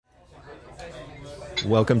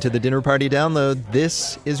Welcome to the Dinner Party Download.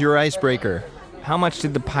 This is your icebreaker. How much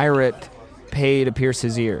did the pirate pay to pierce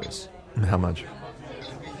his ears? How much?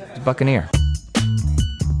 He's a buccaneer.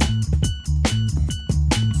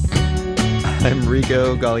 I'm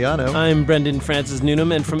Rico Galliano. I'm Brendan Francis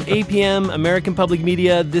Newnham, and from APM, American Public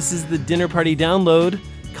Media, this is the Dinner Party Download.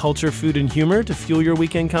 Culture, food, and humor to fuel your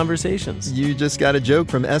weekend conversations. You just got a joke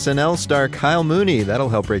from SNL star Kyle Mooney. That'll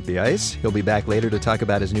help break the ice. He'll be back later to talk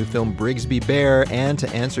about his new film Brigsby Bear and to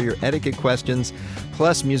answer your etiquette questions.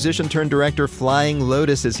 Plus, musician-turned-director Flying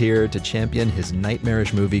Lotus is here to champion his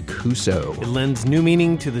nightmarish movie Kuso. It lends new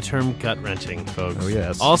meaning to the term gut-wrenching, folks. Oh,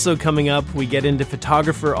 yes. Also coming up, we get into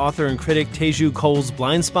photographer, author, and critic Teju Cole's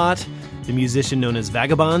blind spot. The musician known as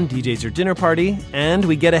Vagabond DJs your dinner party, and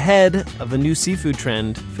we get ahead of a new seafood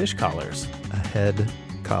trend, fish collars. Ahead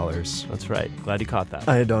collars. That's right. Glad you caught that.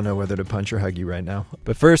 I don't know whether to punch or hug you right now.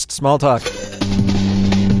 But first, small talk.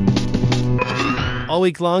 All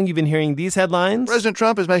week long, you've been hearing these headlines. President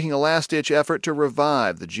Trump is making a last-ditch effort to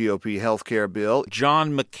revive the GOP health care bill.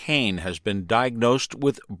 John McCain has been diagnosed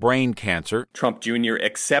with brain cancer. Trump Jr.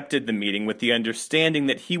 accepted the meeting with the understanding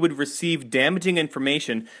that he would receive damaging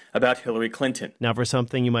information about Hillary Clinton. Now, for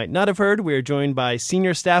something you might not have heard, we are joined by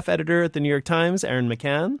senior staff editor at the New York Times, Erin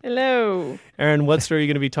McCann. Hello. Erin, what story are you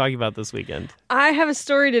going to be talking about this weekend? I have a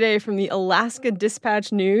story today from the Alaska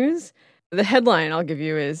Dispatch News. The headline I'll give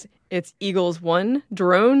you is, "It's Eagles 1,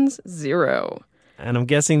 Drones 0." And I'm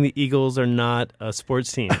guessing the Eagles are not a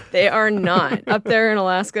sports team. They are not. Up there in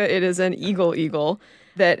Alaska, it is an eagle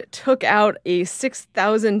that took out a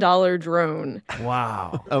 $6,000 drone.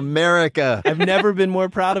 Wow. America. I've never been more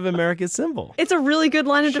proud of America's symbol. It's a really good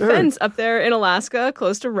line of defense up there in Alaska,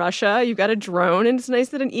 close to Russia. You've got a drone, and it's nice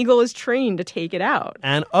that an eagle is trained to take it out.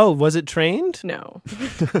 And, was it trained? No,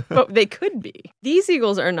 but they could be. These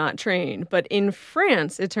eagles are not trained, but in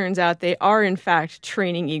France, it turns out they are, in fact,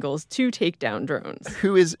 training eagles to take down drones.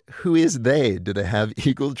 Who is they? Do they have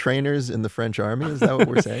eagle trainers in the French army? Is that what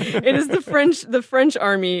we're saying? It is the French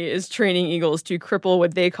army is training eagles to cripple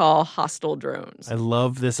what they call hostile drones. I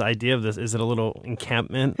love this idea of this. Is it a little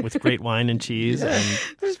encampment with great wine and cheese? And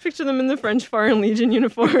just picture them in the French Foreign Legion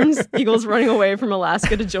uniforms, eagles running away from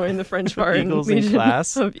Alaska to join the French Foreign Eagles Legion in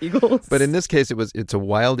class. of eagles. But in this case, it's a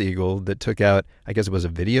wild eagle that took out, I guess it was a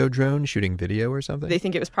video drone shooting video or something? They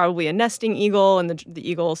think it was probably a nesting eagle, and the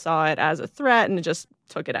eagle saw it as a threat and it just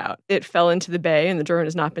took it out. It fell into the bay, and the drone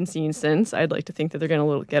has not been seen since. I'd like to think that they're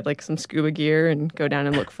going to get like some scuba gear and go down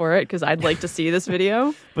and look for it, because I'd like to see this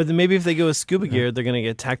video. But then maybe if they go with scuba gear, they're going to get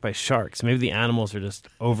attacked by sharks. Maybe the animals are just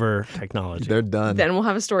over technology. They're done. Then we'll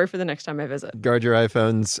have a story for the next time I visit. Guard your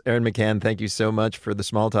iPhones. Erin McCann, thank you so much for the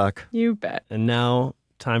small talk. You bet. And now,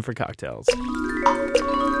 time for cocktails.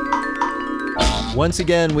 Once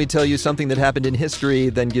again, we tell you something that happened in history,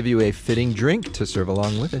 then give you a fitting drink to serve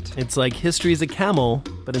along with it. It's like history's a camel,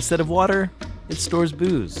 but instead of water, it stores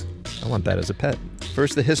booze. I want that as a pet.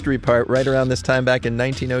 First, the history part. Right around this time back in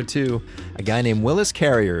 1902, a guy named Willis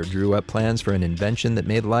Carrier drew up plans for an invention that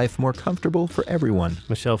made life more comfortable for everyone.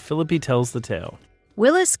 Michelle Philippi tells the tale.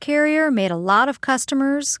 Willis Carrier made a lot of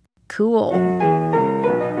customers cool.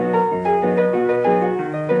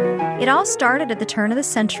 It all started at the turn of the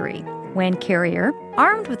century, when Carrier,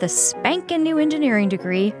 armed with a spankin' new engineering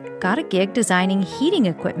degree, got a gig designing heating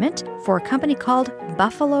equipment for a company called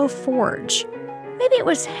Buffalo Forge. Maybe it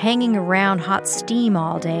was hanging around hot steam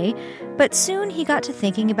all day, but soon he got to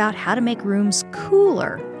thinking about how to make rooms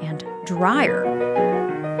cooler and drier.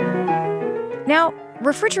 Now,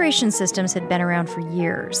 refrigeration systems had been around for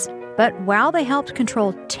years, but while they helped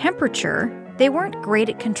control temperature, they weren't great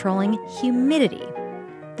at controlling humidity.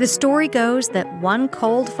 The story goes that one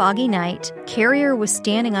cold, foggy night, Carrier was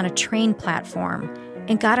standing on a train platform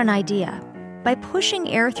and got an idea. By pushing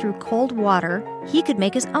air through cold water, he could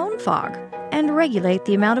make his own fog and regulate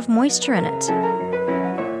the amount of moisture in it.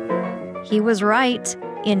 He was right.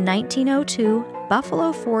 In 1902,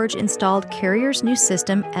 Buffalo Forge installed Carrier's new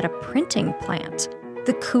system at a printing plant.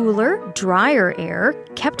 The cooler, drier air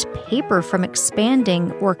kept paper from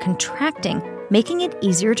expanding or contracting, making it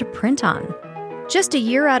easier to print on. Just a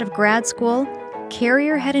year out of grad school,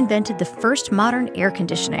 Carrier had invented the first modern air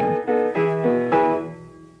conditioning.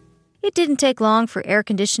 It didn't take long for air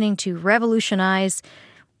conditioning to revolutionize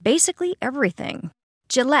basically everything.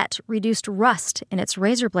 Gillette reduced rust in its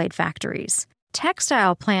razor blade factories.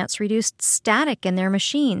 Textile plants reduced static in their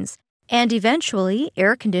machines. And eventually,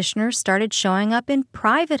 air conditioners started showing up in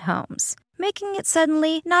private homes, making it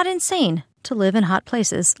suddenly not insane to live in hot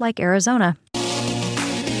places like Arizona.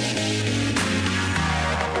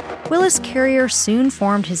 Willis Carrier soon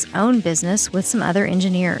formed his own business with some other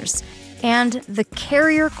engineers. And the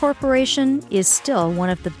Carrier Corporation is still one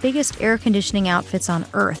of the biggest air conditioning outfits on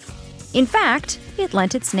Earth. In fact, it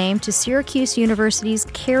lent its name to Syracuse University's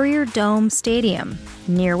Carrier Dome Stadium,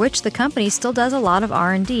 near which the company still does a lot of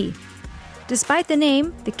R&D. Despite the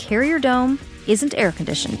name, the Carrier Dome isn't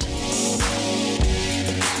air-conditioned.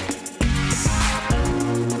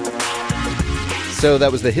 So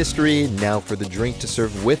that was the history. Now for the drink to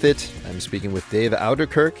serve with it. I'm speaking with Dave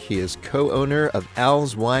Ouderkirk. He is co-owner of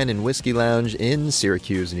Al's Wine and Whiskey Lounge in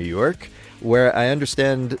Syracuse, New York, where I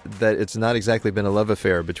understand that it's not exactly been a love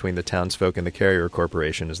affair between the townsfolk and the Carrier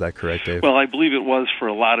Corporation. Is that correct, Dave? Well, I believe it was for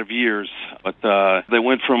a lot of years, but they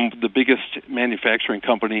went from the biggest manufacturing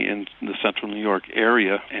company in the central New York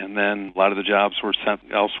area, and then a lot of the jobs were sent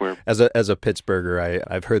elsewhere. As a Pittsburgher,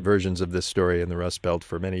 I've heard versions of this story in the Rust Belt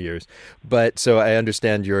for many years. But so I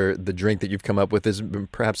understand the drink that you've come up with is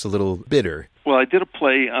perhaps a little bitter. Well, I did a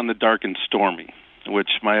play on the dark and stormy, which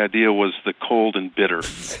my idea was the cold and bitter.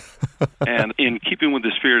 And in keeping with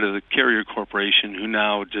the spirit of the Carrier Corporation, who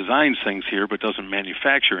now designs things here but doesn't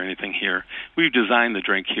manufacture anything here, we've designed the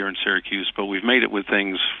drink here in Syracuse, but we've made it with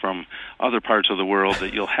things from other parts of the world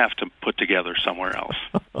that you'll have to put together somewhere else.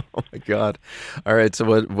 Oh, my God. All right,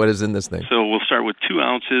 so what is in this thing? So we'll start with 2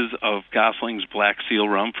 ounces of Gosling's Black Seal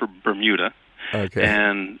rum for Bermuda. Okay.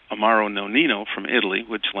 And Amaro Nonino from Italy,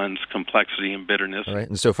 which lends complexity and bitterness. All right.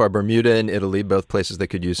 And so far, Bermuda and Italy, both places that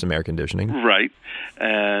could use some air conditioning. Right.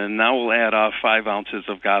 And now we'll add 5 ounces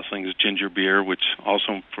of Gosling's ginger beer, which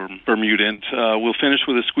also from Bermuda. And we'll finish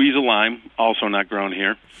with a squeeze of lime, also not grown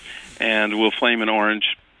here. And we'll flame an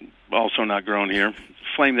orange, also not grown here.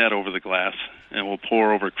 Flame that over the glass. And we'll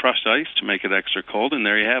pour over crushed ice to make it extra cold, and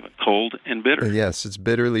there you have it, cold and bitter. Yes, it's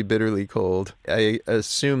bitterly, bitterly cold. I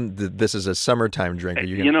assume that this is a summertime drink.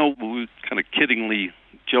 We kind of kiddingly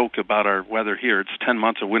joke about our weather here. It's 10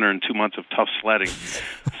 months of winter and 2 months of tough sledding.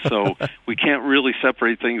 So we can't really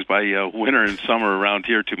separate things by winter and summer around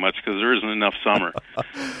here too much because there isn't enough summer.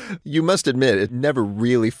 You must admit, it never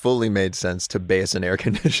really fully made sense to base an air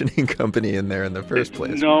conditioning company in there in the first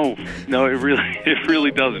place. No, it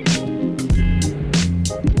really doesn't.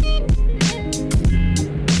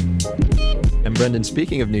 And Brendan,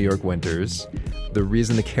 speaking of New York winters, the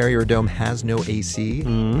reason the Carrier Dome has no AC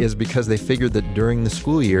is because they figured that during the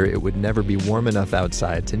school year it would never be warm enough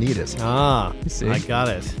outside to need us. Ah, I got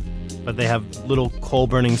it. But they have little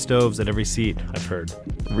coal-burning stoves at every seat, I've heard.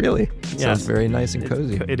 Really? Yes. Sounds very nice and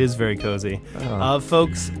cozy. It is very cozy. Oh.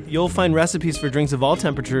 Folks, you'll find recipes for drinks of all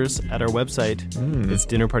temperatures at our website. It's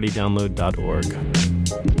dinnerpartydownload.org.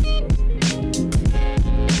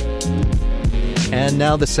 And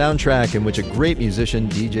now the soundtrack in which a great musician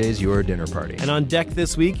DJs your dinner party. And on deck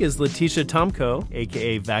this week is Letitia Tomko,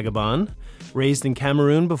 a.k.a. Vagabond. Raised in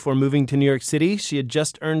Cameroon before moving to New York City, she had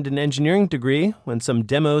just earned an engineering degree when some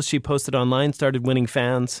demos she posted online started winning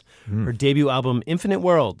fans. Her debut album, Infinite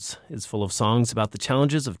Worlds, is full of songs about the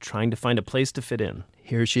challenges of trying to find a place to fit in.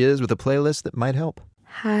 Here she is with a playlist that might help.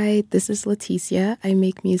 Hi, this is Leticia. I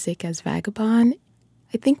make music as Vagabond.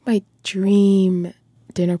 I think my dream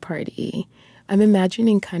dinner party, I'm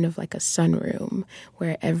imagining kind of like a sunroom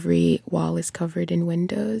where every wall is covered in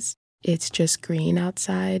windows. It's just green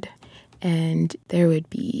outside, and there would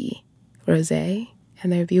be rosé, and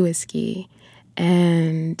there would be whiskey,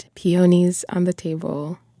 and peonies on the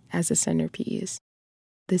table as a centerpiece.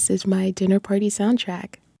 This is my dinner party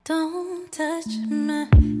soundtrack. Don't touch my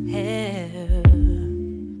hair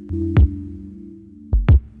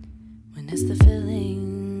when it's the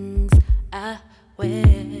feelings I wear.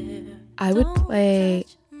 I would play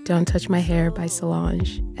Don't Touch My Hair by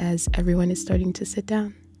Solange as everyone is starting to sit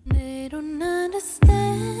down. They don't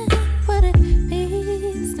understand what it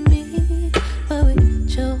means to me, where we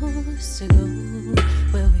chose to go,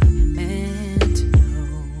 where we meant to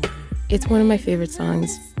know. It's one of my favorite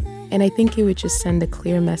songs, and I think it would just send a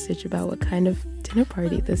clear message about what kind of dinner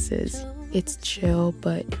party this is. It's chill,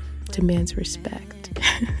 but demands respect.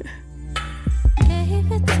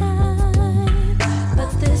 Gave it time,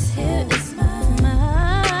 but this here is mine.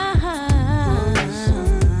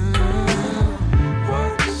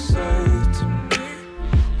 What you say to me?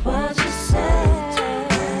 What you say?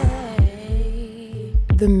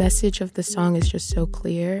 The message of the song is just so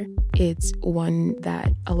clear. It's one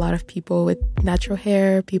that a lot of people with natural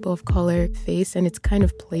hair, people of color face, and it's kind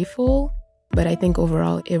of playful. But I think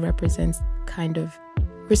overall it represents kind of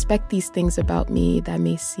respect these things about me that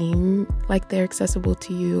may seem like they're accessible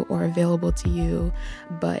to you or available to you,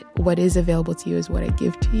 but what is available to you is what I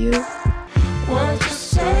give to you. What you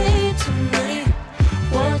say to me?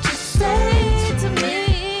 What you say to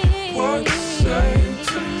me? What you say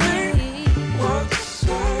to me? What you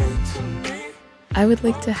say to me? I would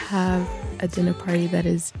like to have a dinner party that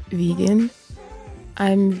is vegan.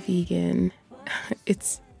 I'm vegan.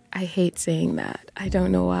 I hate saying that. I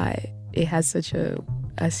don't know why. It has such a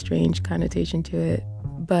strange connotation to it.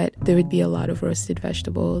 But there would be a lot of roasted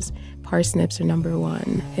vegetables. Parsnips are number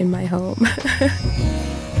one in my home.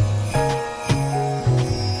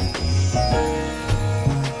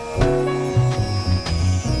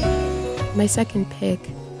 My second pick,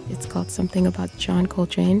 it's called Something About John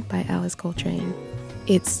Coltrane by Alice Coltrane.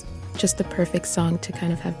 It's just the perfect song to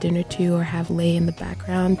kind of have dinner to or have lay in the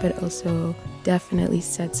background, but also definitely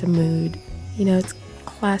sets a mood. You know, it's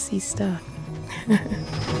classy stuff.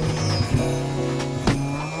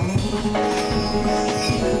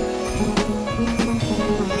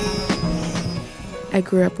 I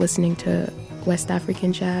grew up listening to West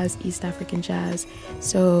African jazz, East African jazz,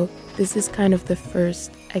 so this is kind of the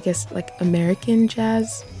first, I guess, like American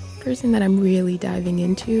jazz person that I'm really diving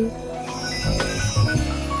into.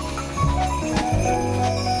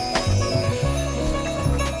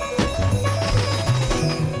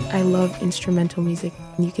 I love instrumental music.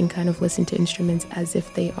 You can kind of listen to instruments as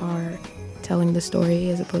if they are telling the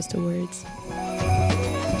story as opposed to words.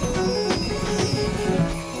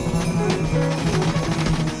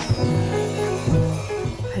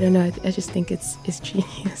 I don't know, I just think it's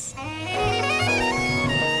genius.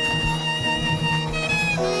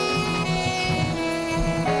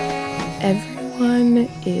 Everyone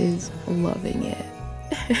is loving it.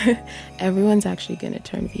 Everyone's actually going to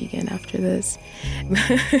turn vegan after this.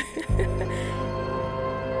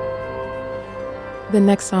 The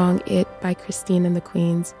next song, It by Christine and the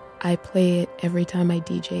Queens, I play it every time I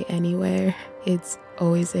DJ anywhere. It's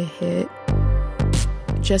always a hit.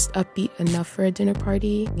 Just upbeat enough for a dinner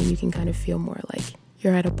party, and you can kind of feel more like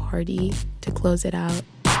you're at a party to close it out.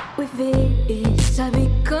 With it, I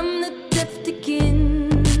become the deft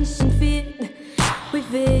against and fit.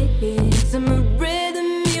 With it, I'm a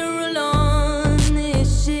rhythm mural on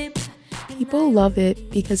this ship. People love it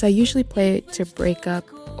because I usually play it to break up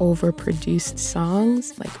overproduced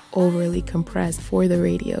songs, like overly compressed for the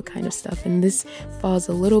radio kind of stuff, and this falls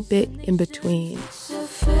a little bit in between. It's a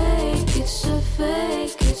fake, it's a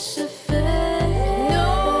fake, it's a fake.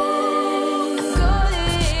 No, got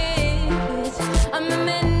it. I'm a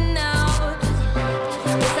man now.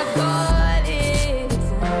 Yes, I've got it.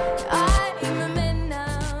 I'm a man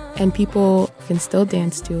now. And people can still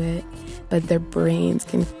dance to it, but their brains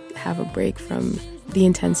can have a break from the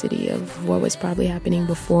intensity of what was probably happening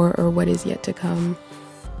before or what is yet to come.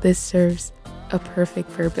 This serves a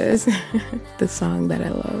perfect purpose, the song that I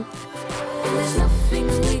love. There's nothing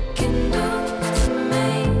we can do to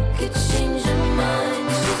make it change your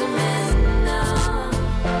mind. She's a man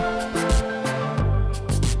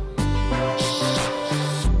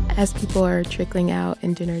now. As people are trickling out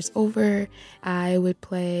and dinner's over, I would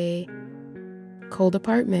play Cold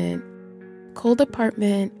Apartment. Cold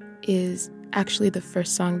Apartment is actually the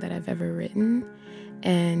first song that I've ever written,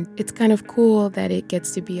 and it's kind of cool that it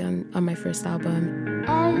gets to be on my first album.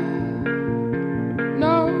 I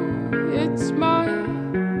know it's my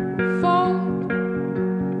fault.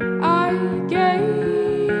 I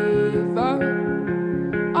gave up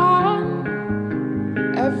on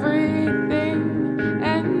everything,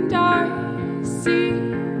 and I see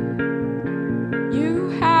you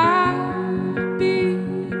happy.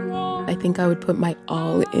 I think I would put my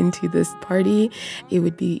all into this party. It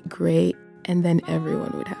would be great, and then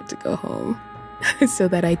everyone would have to go home so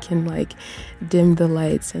that I can like dim the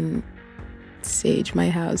lights and sage my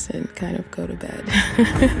house and kind of go to bed.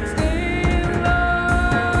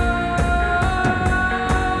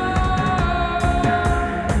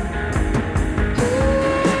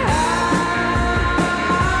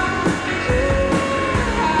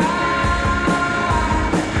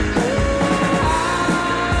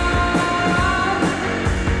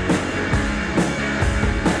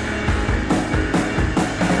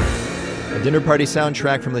 Dinner party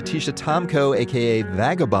soundtrack from Letitia Tomko, a.k.a.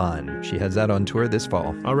 Vagabond. She heads out on tour this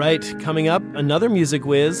fall. All right, coming up, another music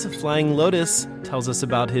whiz, Flying Lotus, tells us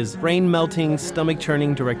about his brain-melting,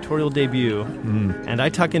 stomach-churning directorial debut. And I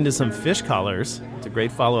tuck into some fish collars. It's a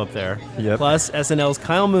great follow-up there. Yep. Plus, SNL's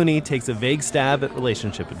Kyle Mooney takes a vague stab at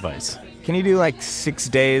relationship advice. Can you do like 6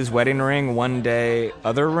 days wedding ring, 1 day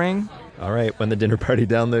other ring? All right, when the dinner party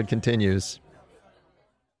download continues.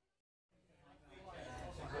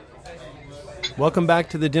 Welcome back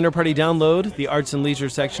to the Dinner Party Download, the arts and leisure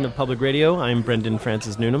section of public radio. I'm Brendan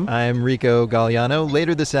Francis Newnham. I'm Rico Galliano.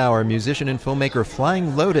 Later this hour, musician and filmmaker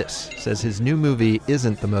Flying Lotus says his new movie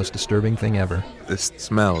isn't the most disturbing thing ever. It's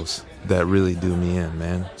smells that really do me in,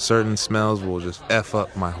 man. Certain smells will just F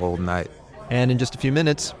up my whole night. And in just a few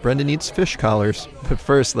minutes, Brendan eats fish collars. But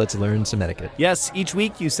first, let's learn some etiquette. Yes, each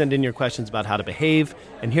week you send in your questions about how to behave,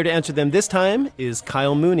 and here to answer them this time is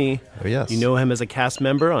Kyle Mooney. Oh, yes. You know him as a cast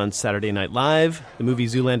member on Saturday Night Live, the movie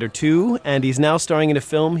Zoolander 2, and he's now starring in a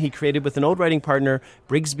film he created with an old writing partner,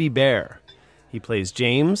 Brigsby Bear. He plays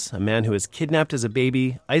James, a man who is kidnapped as a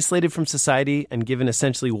baby, isolated from society, and given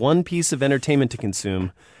essentially one piece of entertainment to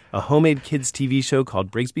consume, a homemade kids' TV show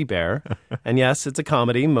called Brigsby Bear. And yes, it's a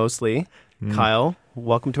comedy, mostly. Kyle,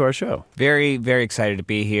 welcome to our show. Very, very excited to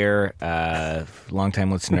be here.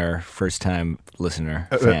 Long-time listener, first-time listener,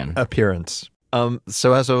 fan. Appearance.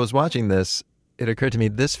 So as I was watching this, it occurred to me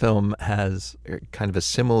this film has kind of a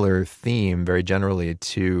similar theme very generally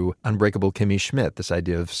to Unbreakable Kimmy Schmidt, this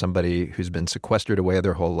idea of somebody who's been sequestered away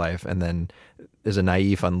their whole life and then is a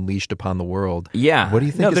naif unleashed upon the world. Yeah. What do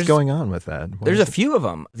you think is going on with that? There's a few of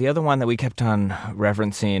them. The other one that we kept on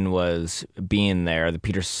referencing was Being There, the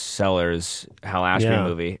Peter Sellers Hal Ashby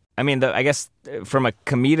movie. I mean, I guess from a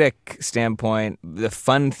comedic standpoint, the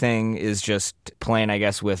fun thing is just playing, I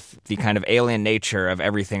guess, with the kind of alien nature of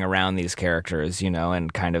everything around these characters, you know,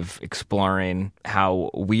 and kind of exploring how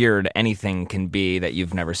weird anything can be that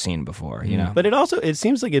you've never seen before, you know? But it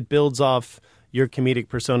seems like it builds off your comedic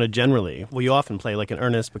persona generally. Well, you often play like an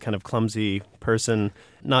earnest but kind of clumsy person,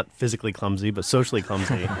 not physically clumsy, but socially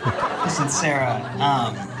clumsy. Listen, Sarah,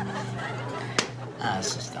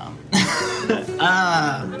 this is dumb.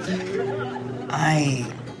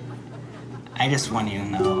 I just want you to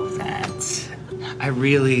know that I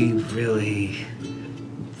really, really,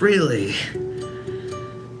 really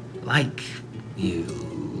like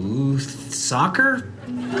you. Soccer?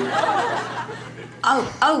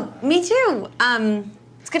 Oh, me too.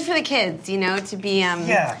 It's good for the kids, you know, to be out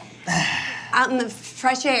in the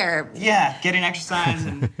fresh air. Yeah, getting exercise.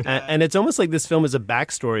 And it's almost like this film is a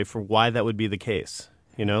backstory for why that would be the case.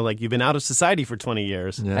 You know, like you've been out of society for 20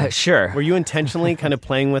 years. Yeah. Sure. Were you intentionally kind of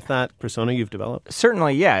playing with that persona you've developed?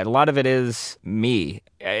 Certainly, yeah. A lot of it is me.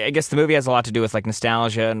 I guess the movie has a lot to do with like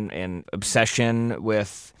nostalgia and obsession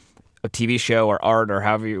with a TV show or art or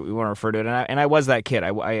however you want to refer to it. And I was that kid.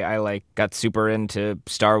 I like got super into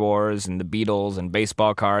Star Wars and the Beatles and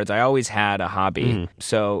baseball cards. I always had a hobby.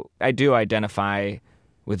 So I do identify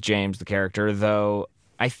with James, the character, though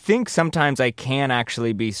I think sometimes I can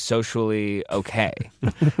actually be socially okay.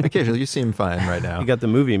 Occasionally, you seem fine right now. You got the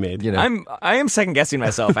movie made. You know. I am second guessing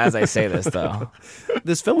myself as I say this, though.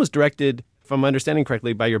 This film was directed, if I'm understanding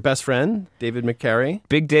correctly, by your best friend, David McCary.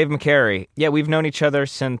 Big Dave McCary. Yeah, we've known each other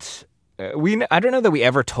since. I don't know that we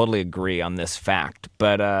ever totally agree on this fact,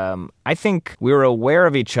 but I think we were aware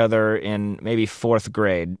of each other in maybe fourth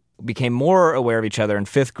grade. Became more aware of each other in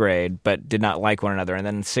fifth grade, but did not like one another. And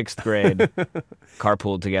then in sixth grade,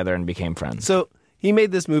 carpooled together and became friends. So he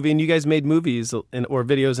made this movie, and you guys made movies or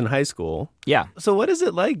videos in high school. Yeah. So what is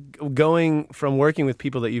it like going from working with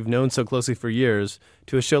people that you've known so closely for years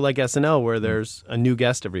to a show like SNL where there's a new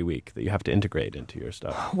guest every week that you have to integrate into your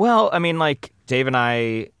stuff? Well, I mean, like Dave and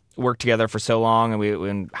I worked together for so long, and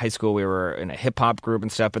in high school we were in a hip hop group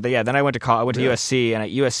and stuff. But then I went to college. I went to USC, and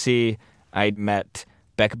at USC I met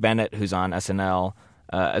Beck Bennett, who's on SNL,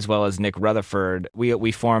 as well as Nick Rutherford.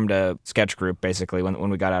 We formed a sketch group, basically, when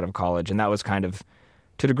we got out of college. And that was kind of,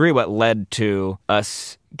 to a degree, what led to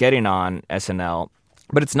us getting on SNL.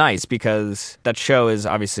 But it's nice because that show is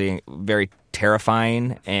obviously very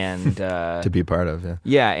terrifying and to be part of, yeah.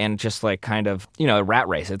 Yeah, and just like kind of, a rat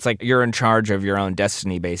race. It's like you're in charge of your own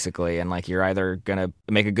destiny, basically, and like you're either going to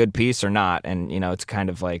make a good piece or not, and it's kind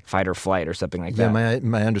of like fight or flight or something like that. Yeah,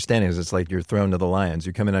 my understanding is it's like you're thrown to the lions.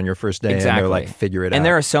 You come in on your first day exactly. and they're like, figure it out. And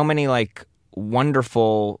there are so many like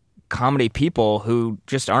wonderful comedy people who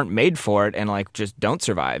just aren't made for it and like just don't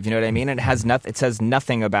survive. You know what I mean? It says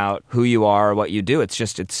nothing about who you are or what you do. It's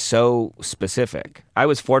so specific. I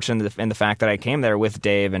was fortunate in the fact that I came there with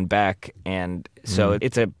Dave and Beck, and so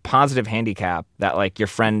it's a positive handicap that like your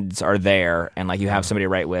friends are there and like you have somebody to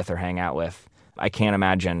write with or hang out with. I can't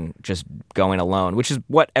imagine just going alone, which is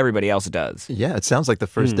what everybody else does. Yeah, it sounds like the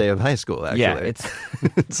first day of high school, actually. Yeah,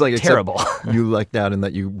 it's like terrible. You lucked out in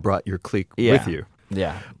that you brought your clique with you.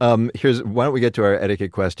 Yeah. Why don't we get to our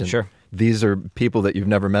etiquette question? Sure. These are people that you've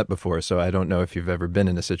never met before, so I don't know if you've ever been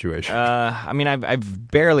in a situation. I mean, I've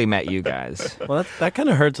barely met you guys. Well, that kind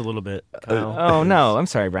of hurts a little bit, Kyle. Oh, no. I'm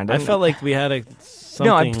sorry, Brendan. I felt like we had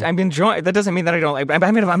something. No, I'm enjoying. That doesn't mean that I don't.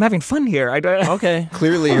 I'm having fun here. Okay.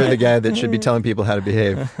 Clearly, you're the guy that should be telling people how to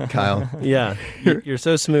behave, Kyle. Yeah, you're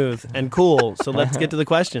so smooth and cool. So let's get to the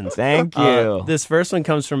questions. Thank you. This first one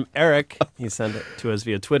comes from Eric. He sent it to us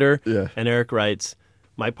via Twitter. Yeah. And Eric writes,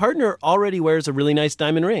 "My partner already wears a really nice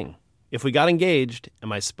diamond ring. If we got engaged,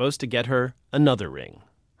 am I supposed to get her another ring?"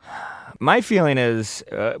 My feeling is,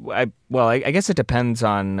 I guess it depends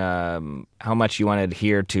on how much you want to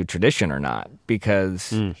adhere to tradition or not.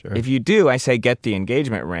 Because if you do, I say get the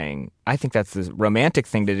engagement ring. I think that's the romantic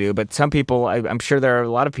thing to do. But some people, I'm sure there are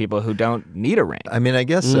a lot of people who don't need a ring. I mean, I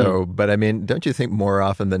guess so. But I mean, don't you think more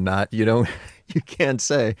often than not, you can't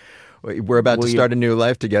say, we're about to start a new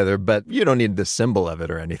life together, but you don't need the symbol of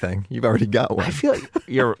it or anything. You've already got one. I feel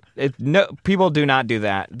like people do not do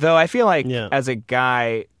that. Though I feel like as a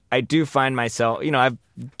guy, I do find myself, I've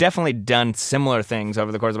definitely done similar things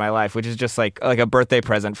over the course of my life, which is just like a birthday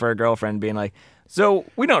present for a girlfriend being like, so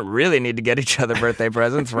we don't really need to get each other birthday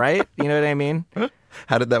presents, right? You know what I mean?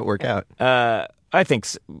 How did that work out? I think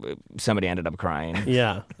somebody ended up crying.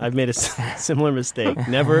 Yeah, I've made a similar mistake.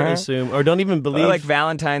 Never assume, or don't even believe. Or like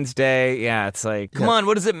Valentine's Day, it's like, come on,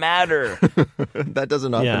 what does it matter? That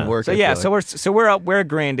doesn't often work. So we're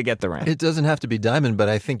agreeing to get the ring. It doesn't have to be diamond, but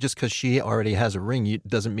I think just because she already has a ring,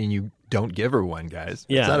 doesn't mean you don't give her one, guys.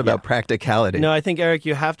 Yeah, it's not about practicality. No, I think, Eric,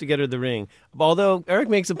 you have to get her the ring. Although Eric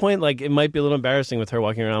makes a point, like it might be a little embarrassing with her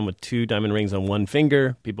walking around with 2 diamond rings on one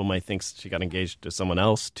finger. People might think she got engaged to someone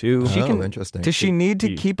else too. Interesting. Does she need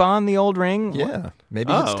to keep on the old ring? Yeah,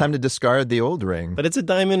 maybe it's time to discard the old ring. But it's a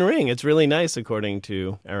diamond ring. It's really nice, according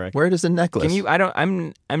to Eric. Where does the necklace?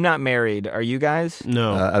 I'm not married. Are you guys?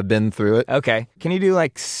 No. I've been through it. Okay. Can you do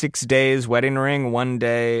like 6 days wedding ring, 1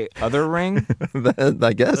 day other ring?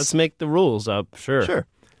 I guess. Let's make the rules up. Sure.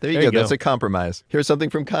 There you go. That's a compromise. Here's something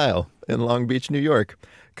from Kyle in Long Beach, New York.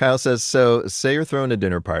 Kyle says, so say you're throwing a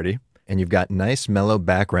dinner party and you've got nice mellow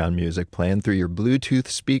background music playing through your Bluetooth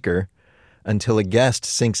speaker until a guest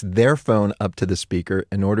syncs their phone up to the speaker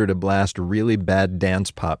in order to blast really bad dance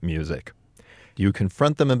pop music. Do you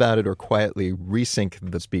confront them about it or quietly resync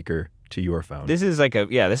the speaker to your phone? This is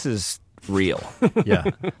this is real. Yeah.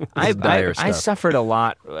 I suffered a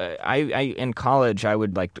lot. I in college, I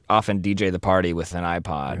would like often DJ the party with an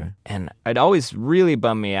iPod, and I'd always really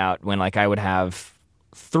bum me out when like I would have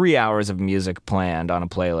 3 hours of music planned on a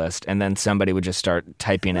playlist, and then somebody would just start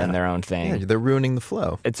typing in their own thing. Yeah, they're ruining the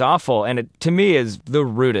flow. It's awful, and it, to me, is the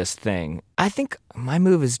rudest thing. I think my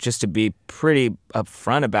move is just to be pretty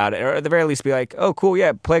upfront about it, or at the very least be like, oh, cool,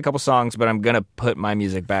 yeah, play a couple songs, but I'm going to put my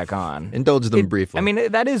music back on. Indulge them briefly. I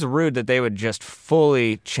mean, that is rude that they would just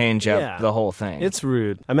fully change up the whole thing. It's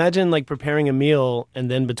rude. Imagine like preparing a meal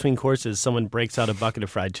and then between courses, someone breaks out a bucket of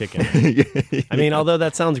fried chicken. I mean, although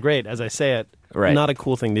that sounds great, as I say it, not a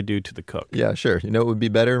cool thing to do to the cook. Yeah, sure. You know what would be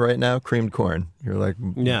better right now? Creamed corn. You're like,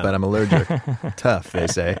 but I'm allergic. Tough, they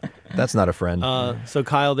say. That's not a friend. So,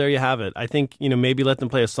 Kyle, there you have it. I think, maybe let them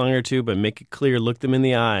play a song or two, but make it clear, look them in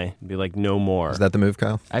the eye, and be like, no more. Is that the move,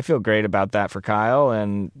 Kyle? I feel great about that for Kyle,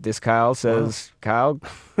 and this Kyle says, Kyle,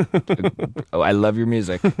 I love your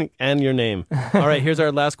music. And your name. All right, here's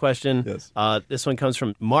our last question. Yes. This one comes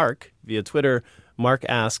from Mark via Twitter. Mark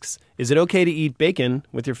asks, is it okay to eat bacon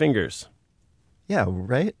with your fingers? Yeah,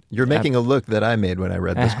 right? You're making a look that I made when I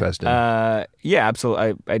read this question. Yeah,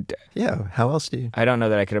 absolutely. Yeah, how else do you? I don't know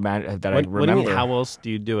that I could imagine that I remember. What do you mean, how else do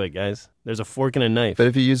you do it, guys? There's a fork and a knife. But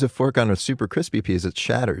if you use a fork on a super crispy piece, it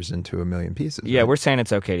shatters into a million pieces. Yeah, right? we're saying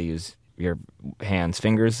it's okay to use your hands,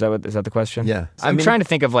 fingers. Is that the question? Yeah. I'm trying to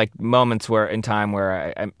think of like moments in time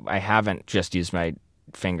where I haven't just used my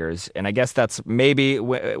fingers, and I guess that's maybe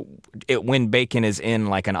when bacon is in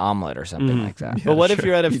like an omelet or something like that. But what if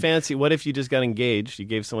you're at a fancy, what if you just got engaged, you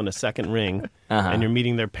gave someone a second ring, and you're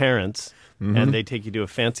meeting their parents, and they take you to a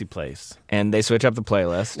fancy place. And they switch up the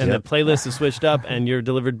playlist. And the playlist is switched up, and you're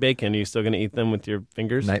delivered bacon. Are you still going to eat them with your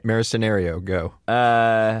fingers? Nightmare scenario, go.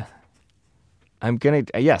 I'm going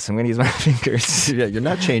to use my fingers. Yeah, you're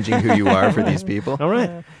not changing who you are for these people. All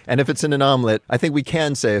right. And if it's in an omelet, I think we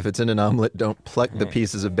can say if it's in an omelet, don't pluck the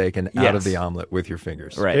pieces of bacon out of the omelet with your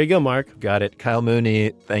fingers. Right. There you go, Mark. Got it. Kyle Mooney,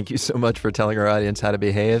 thank you so much for telling our audience how to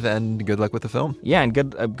behave, and good luck with the film. Yeah, and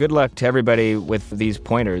good luck to everybody with these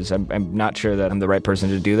pointers. I'm not sure that I'm the right person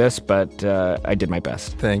to do this, but I did my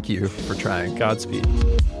best. Thank you for trying. Godspeed.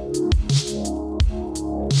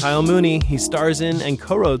 Kyle Mooney, he stars in and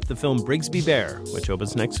co-wrote the film Brigsby Bear, which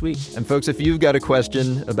opens next week. And folks, if you've got a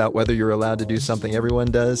question about whether you're allowed to do something everyone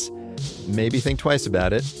does, maybe think twice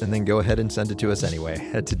about it, and then go ahead and send it to us anyway.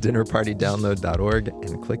 Head to dinnerpartydownload.org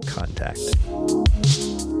and click Contact.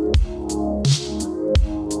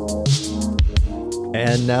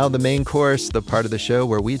 And now the main course, the part of the show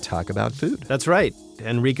where we talk about food. That's right.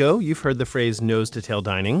 Enrico, you've heard the phrase nose-to-tail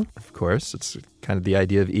dining. Of course. It's kind of the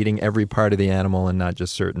idea of eating every part of the animal and not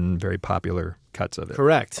just certain very popular cuts of it.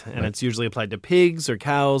 Correct. And it's usually applied to pigs or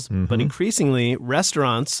cows, but increasingly,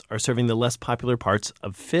 restaurants are serving the less popular parts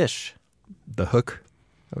of fish. The hook,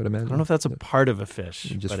 I would imagine. I don't know if that's a part of a fish.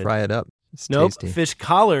 You just fry it up. Nope. tasty. Fish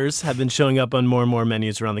collars have been showing up on more and more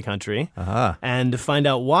menus around the country. And to find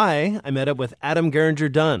out why, I met up with Adam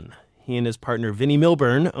Geringer-Dunn. He and his partner Vinnie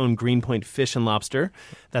Milburn own Greenpoint Fish and Lobster.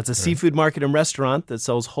 That's a seafood market and restaurant that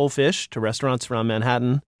sells whole fish to restaurants around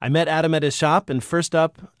Manhattan. I met Adam at his shop, and first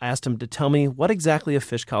up, I asked him to tell me what exactly a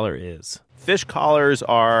fish collar is. Fish collars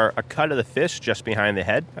are a cut of the fish just behind the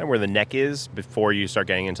head, kind of where the neck is before you start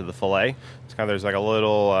getting into the fillet. It's kind of, there's like a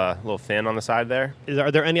little fin on the side there. Are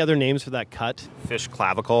there any other names for that cut? Fish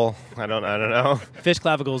clavicle. I don't know. Fish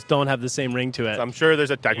clavicles don't have the same ring to it. So I'm sure there's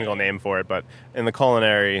a technical name for it, but in the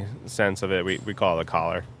culinary sense of it, we call it a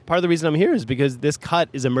collar. Part of the reason I'm here is because this cut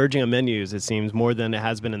is emerging on menus, it seems, more than it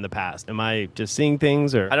has been in the past. Am I just seeing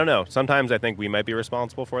things, or? I don't know. Sometimes I think we might be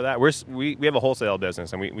responsible for that. We have a wholesale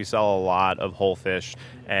business, and we sell a lot of whole fish,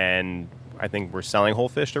 and I think we're selling whole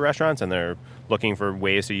fish to restaurants, and they're looking for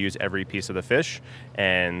ways to use every piece of the fish,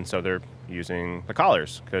 and so they're using the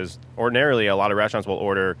collars, because ordinarily a lot of restaurants will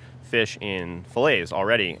order fish in fillets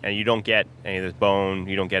already, and you don't get any of this bone,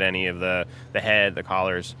 you don't get any of the head, the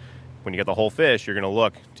collars. When you get the whole fish, you're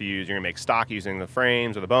going to make stock using the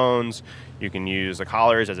frames or the bones. You can use the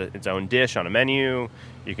collars as its own dish on a menu.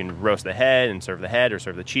 You can roast the head and serve the head or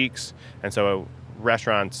serve the cheeks. And so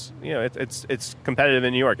restaurants, it's competitive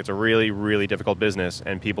in New York. It's a really, really difficult business,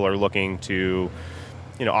 and people are looking to,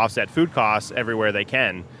 offset food costs everywhere they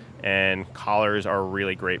can. And collars are a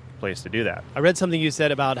really great place to do that. I read something you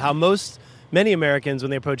said about how many Americans, when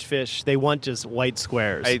they approach fish, they want just white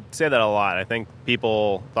squares. I say that a lot. I think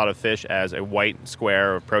people thought of fish as a white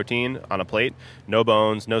square of protein on a plate, no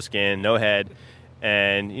bones, no skin, no head.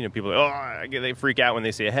 And, people they freak out when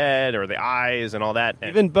they see a head or the eyes and all that.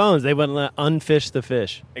 Even bones, they wouldn't unfish the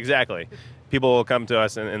fish. Exactly. People will come to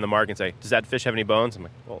us in the market and say, does that fish have any bones? I'm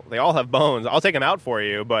like, well, they all have bones. I'll take them out for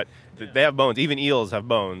you, but they have bones. Even eels have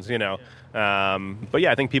bones, But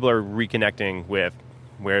yeah, I think people are reconnecting with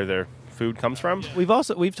where their food comes from.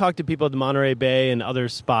 We've talked to people at the Monterey Bay and other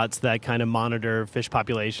spots that kind of monitor fish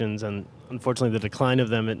populations and unfortunately the decline of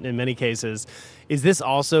them in many cases. Is this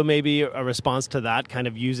also maybe a response to that, kind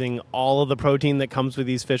of using all of the protein that comes with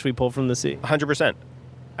these fish we pull from the sea? 100%.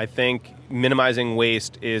 I think minimizing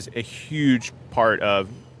waste is a huge part of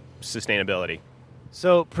sustainability.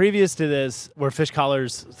 So previous to this, were fish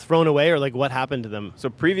collars thrown away, or what happened to them? So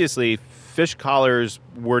previously, fish collars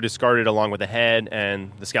were discarded along with the head and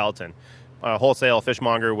the skeleton. A wholesale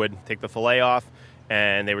fishmonger would take the fillet off,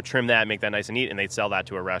 and they would trim that, make that nice and neat, and they'd sell that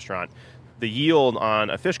to a restaurant. The yield on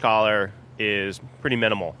a fish collar is pretty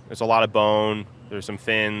minimal. There's a lot of bone, there's some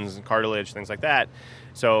fins, cartilage, things like that.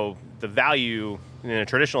 So the value in a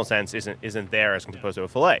traditional sense isn't there as opposed to a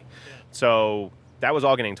fillet. So that was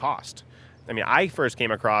all getting tossed. I mean, I first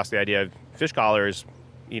came across the idea of fish collars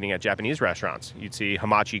eating at Japanese restaurants. You'd see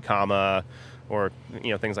hamachi kama or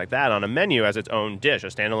things like that on a menu as its own dish, a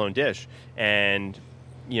standalone dish. And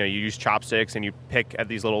you use chopsticks and you pick at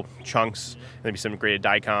these little chunks, maybe some grated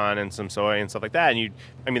daikon and some soy and stuff like that.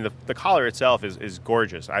 And the collar itself is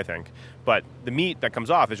gorgeous, I think. But the meat that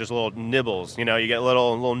comes off is just little nibbles. You get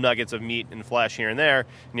little nuggets of meat and flesh here and there,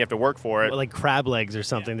 and you have to work for it. Like crab legs or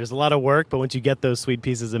something. Yeah. There's a lot of work, but once you get those sweet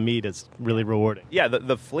pieces of meat, it's really rewarding. Yeah,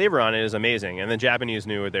 the flavor on it is amazing. And the Japanese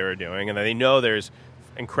knew what they were doing, and they know there's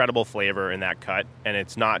incredible flavor in that cut, and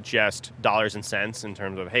it's not just dollars and cents in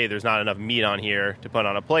terms of, hey, there's not enough meat on here to put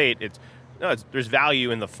on a plate. There's value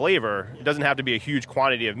in the flavor. It doesn't have to be a huge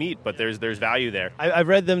quantity of meat, but there's value there. I've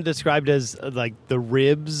read them described as like the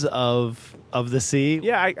ribs of the sea.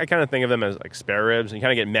 Yeah, I kind of think of them as like spare ribs. You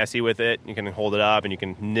kind of get messy with it. You can hold it up and you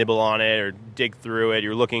can nibble on it or dig through it.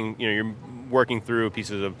 You're working through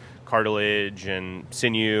pieces of cartilage and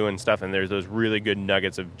sinew and stuff, and there's those really good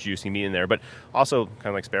nuggets of juicy meat in there. But also kind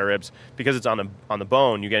of like spare ribs, because it's on the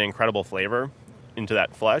bone, you get incredible flavor into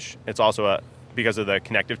that flesh. It's also because of the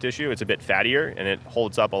connective tissue, it's a bit fattier, and it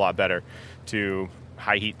holds up a lot better to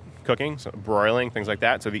high heat cooking, so broiling, things like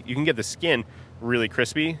that. So you can get the skin really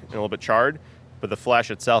crispy and a little bit charred, but the flesh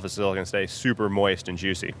itself is still going to stay super moist and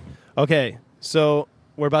juicy. Okay, so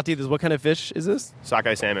we're about to eat this. What kind of fish is this?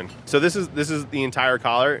 Sockeye salmon. So this is the entire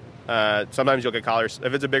collar. Sometimes you'll get collars.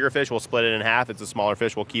 If it's a bigger fish, we'll split it in half. If it's a smaller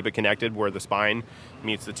fish, we'll keep it connected where the spine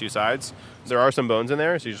meets the two sides. There are some bones in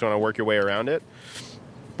there, so you just want to work your way around it.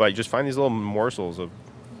 But you just find these little morsels of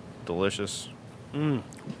delicious.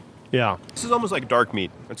 Yeah. This is almost like dark meat.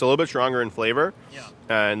 It's a little bit stronger in flavor,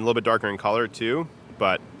 and a little bit darker in color too.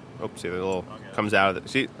 But see, the little comes out of it.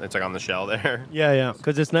 See, it's like on the shell there. Yeah.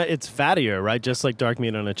 Because it's fattier, right? Just like dark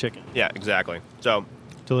meat on a chicken. Yeah, exactly. So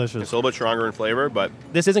delicious. It's a little bit stronger in flavor, but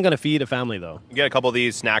this isn't going to feed a family though. You get a couple of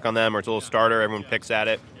these, snack on them, or it's a little starter. Everyone picks at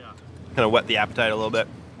it. Kind of whet the appetite a little bit.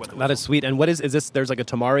 That is sweet. And what is this? There's like a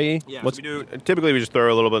tamari? Yeah, typically we just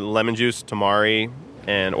throw a little bit of lemon juice, tamari,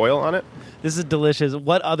 and oil on it. This is delicious.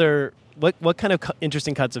 What kind of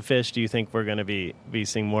interesting cuts of fish do you think we're going to be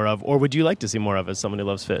seeing more of? Or would you like to see more of as someone who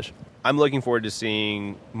loves fish? I'm looking forward to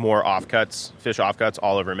seeing more offcuts, fish offcuts,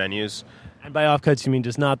 all over menus. And by offcuts, you mean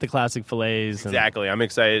just not the classic fillets? Exactly. I'm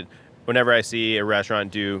excited whenever I see a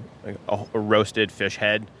restaurant do a roasted fish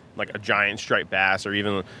head, like a giant striped bass or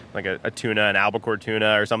even like a tuna, an albacore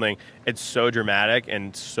tuna or something. It's so dramatic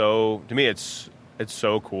and to me, it's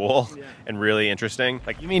so cool and really interesting.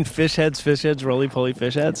 Like, you mean fish heads, roly-poly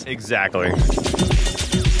fish heads? Exactly.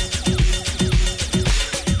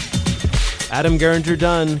 Adam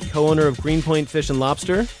Geringer-Dunn, co-owner of Greenpoint Fish and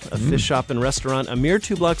Lobster, a fish shop and restaurant a mere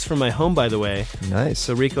 2 blocks from my home, by the way. Nice.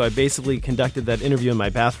 So, Rico, I basically conducted that interview in my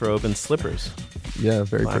bathrobe and slippers. Yeah,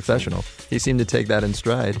 very professional. He seemed to take that in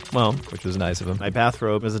stride, well, which was nice of him. My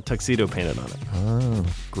bathrobe has a tuxedo painted on it. Oh,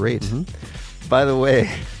 great. By the way,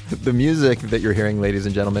 the music that you're hearing, ladies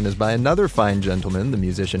and gentlemen, is by another fine gentleman, the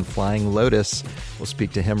musician Flying Lotus. We'll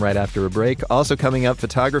speak to him right after a break. Also coming up,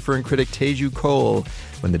 photographer and critic Teju Cole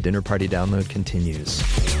when the Dinner Party Download continues.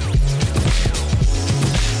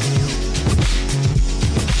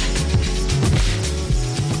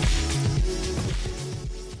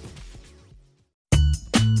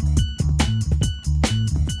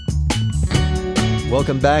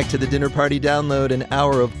 Welcome back to the Dinner Party Download, an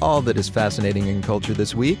hour of all that is fascinating in culture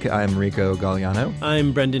this week. I'm Rico Galliano.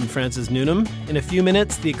 I'm Brendan Francis Noonan. In a few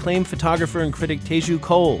minutes, the acclaimed photographer and critic Teju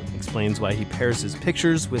Cole explains why he pairs his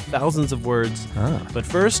pictures with thousands of words. But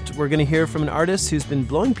first, we're going to hear from an artist who's been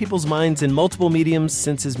blowing people's minds in multiple mediums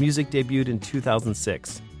since his music debuted in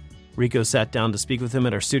 2006. Rico sat down to speak with him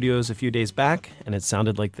at our studios a few days back, and it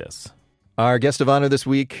sounded like this. Our guest of honor this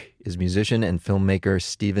week is musician and filmmaker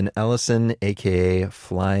Stephen Ellison, a.k.a.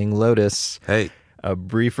 Flying Lotus. Hey. A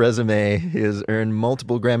brief resume. He has earned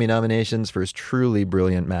multiple Grammy nominations for his truly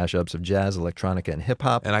brilliant mashups of jazz, electronica, and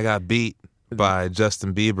hip-hop. And I got beat by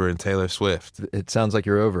Justin Bieber and Taylor Swift. It sounds like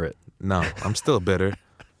you're over it. No, I'm still bitter.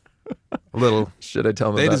 A little. Should I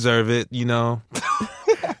tell them They about deserve it, you know.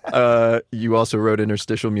 You also wrote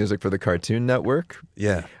interstitial music for the Cartoon Network.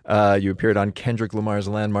 Yeah. You appeared on Kendrick Lamar's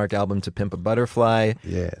landmark album To Pimp a Butterfly.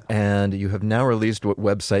 Yeah. And you have now released what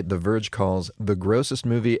website The Verge calls the grossest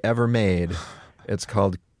movie ever made. It's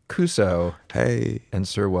called Kuso. Hey. And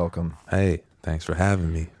sir, welcome. Hey, thanks for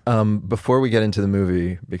having me. Before we get into the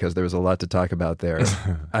movie, because there was a lot to talk about there,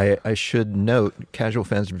 I should note, casual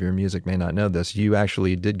fans of your music may not know this, you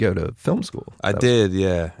actually did go to film school. I did,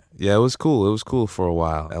 yeah. Yeah, it was cool. It was cool for a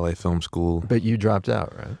while, LA Film School. But you dropped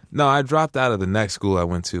out, right? No, I dropped out of the next school I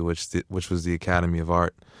went to, which was the Academy of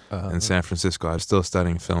Art in San Francisco. I was still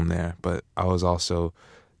studying film there, but I was also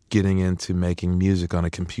getting into making music on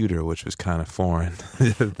a computer, which was kind of foreign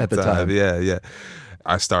at the time. Yeah.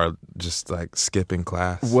 I started just like skipping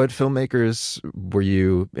class. What filmmakers were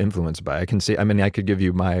you influenced by? I could give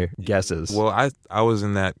you my guesses. Well, I was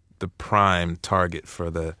in the prime target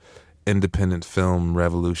for the independent film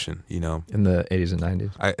revolution, you know. In the 80s and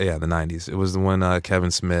 90s? The 90s. It was the one Kevin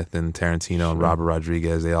Smith and Tarantino and Robert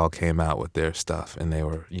Rodriguez, they all came out with their stuff and they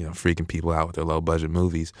were, you know, freaking people out with their low budget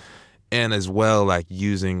movies. And as well, like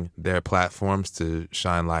using their platforms to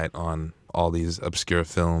shine light on all these obscure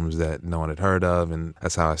films that no one had heard of, and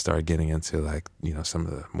that's how I started getting into, like, you know, some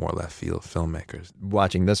of the more left field filmmakers.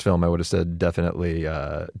 Watching this film, I would have said definitely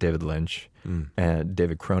David Lynch and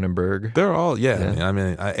David Cronenberg. They're all, I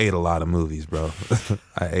mean, I ate a lot of movies, bro.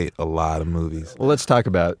 I ate a lot of movies. Well, let's talk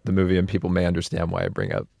about the movie, and people may understand why I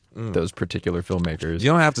bring up those particular filmmakers. You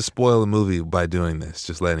don't have to spoil a movie by doing this,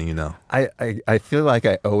 just letting you know. I feel like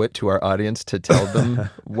I owe it to our audience to tell them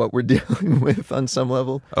what we're dealing with on some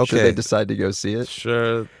level. Okay. Should they decide to go see it?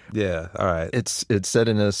 Sure. Yeah. All right. It's set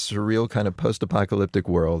in a surreal kind of post-apocalyptic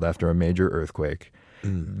world after a major earthquake.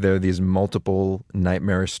 There are these multiple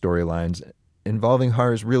nightmarish storylines involving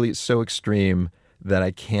horrors really so extreme that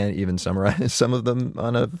I can't even summarize some of them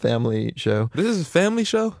on a family show. This is a family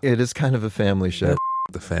show? It is kind of a family show.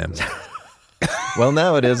 The family. Well,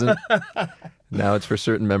 now it isn't. Now it's for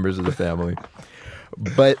certain members of the family.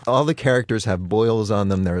 But all the characters have boils on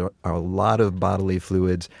them. There are a lot of bodily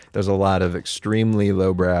fluids. There's a lot of extremely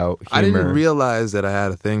lowbrow humor. I didn't realize that I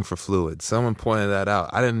had a thing for fluids. Someone pointed that out.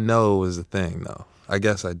 I didn't know it was a thing, though. I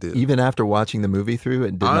guess I did. Even after watching the movie through,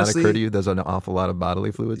 it did honestly not occur to you there's an awful lot of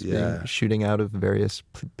bodily fluids being shooting out of various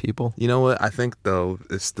people? You know what? I think, though,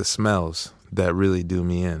 it's the smells that really do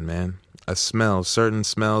me in, man. Certain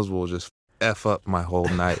smells will just F up my whole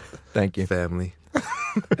night. Thank you. Family.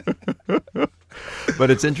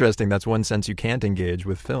 But it's interesting. That's one sense you can't engage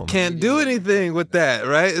with film. Can't do anything with that,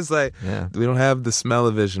 right? It's like we don't have the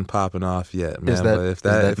smell-o-vision popping off yet, man. But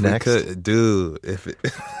if next? we could, dude,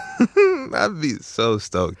 I'd be so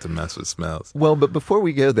stoked to mess with smells. Well, but before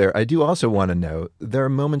we go there, I do also want to note there are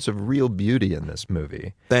moments of real beauty in this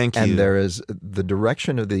movie. Thank you. And there is the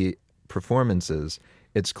direction of the performances.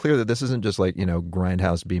 It's clear that this isn't just like,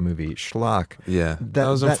 grindhouse B-movie schlock. Yeah, that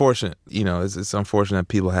was unfortunate. It's unfortunate that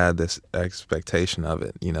people had this expectation of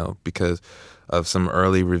it, because of some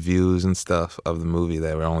early reviews and stuff of the movie.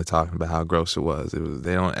 They were only talking about how gross it was.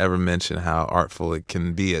 They don't ever mention how artful it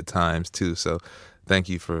can be at times, too. So thank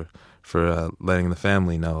you for letting the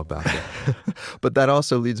family know about that. But that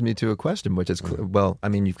also leads me to a question, which is,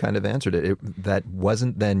 you've kind of answered it. That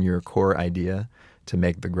wasn't then your core idea to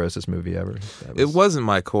make the grossest movie ever? It wasn't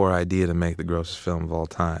my core idea to make the grossest film of all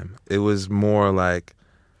time. It was more like,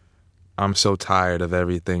 I'm so tired of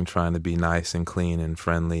everything trying to be nice and clean and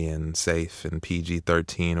friendly and safe and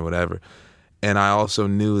PG-13 or whatever. And I also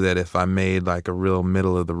knew that if I made like a real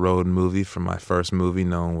middle-of-the-road movie for my first movie,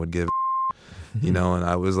 no one would give and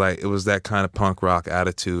I was like, it was that kind of punk rock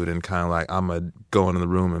attitude and kind of like, I'm going to go into the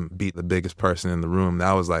room and beat the biggest person in the room.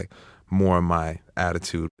 That was like more of my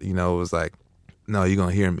attitude. It was like, no, you're going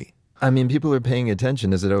to hear me. I mean, people are paying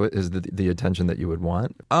attention. Is the attention that you would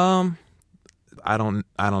want? I don't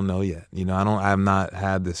know yet. I've not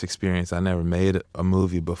had this experience. I never made a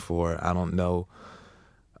movie before. I don't know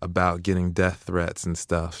about getting death threats and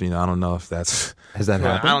stuff. I don't know if that's... Has that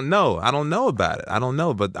happened? I don't know. I don't know about it. I don't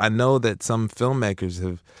know. But I know that some filmmakers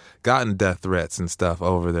have gotten death threats and stuff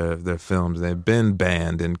over their films. They've been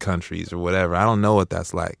banned in countries or whatever. I don't know what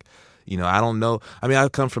that's like. I don't know. I mean, I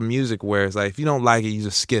come from music where it's like, if you don't like it, you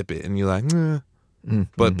just skip it. And you're like,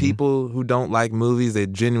 But people who don't like movies, they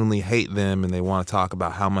genuinely hate them and they want to talk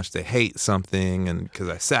about how much they hate something. And because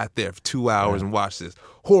I sat there for 2 hours and watched this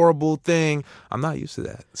horrible thing, I'm not used to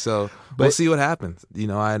that. So we'll see what happens.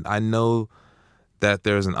 I know that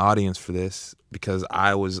there's an audience for this because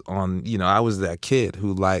I was I was that kid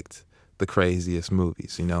who liked the craziest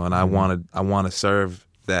movies, and I want to serve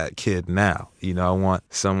that kid now. I want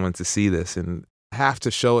someone to see this and have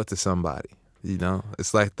to show it to somebody.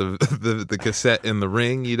 It's like the cassette in the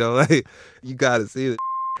ring. Like you got to see it.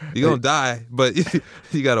 You're gonna die, but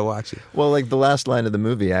you got to watch it. Well, like the last line of the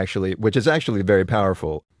movie, actually, which is actually very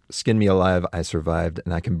powerful. "Skin me alive, I survived,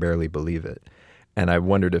 and I can barely believe it." And I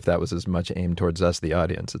wondered if that was as much aimed towards us, the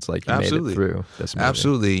audience. It's like you made it through this movie.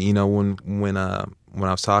 Absolutely. When I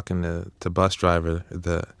was talking to Bus Driver,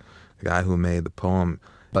 the guy who made the poem.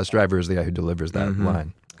 Bus Driver is the guy who delivers that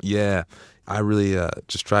line. Yeah. I really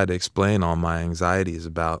just tried to explain all my anxieties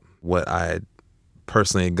about what I had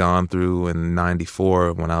personally gone through in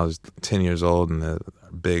 '94 when I was 10 years old and the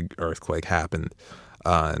big earthquake happened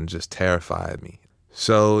and just terrified me.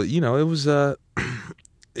 So, it was,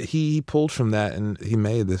 he pulled from that and he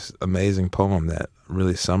made this amazing poem that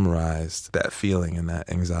really summarized that feeling and that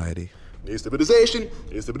anxiety. A civilization,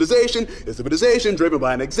 a civilization, a civilization driven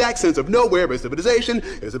by an exact sense of nowhere. A civilization,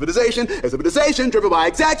 a civilization, a civilization driven by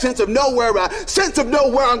exact sense of nowhere. A sense of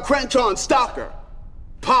nowhere on Crenshaw and Stalker.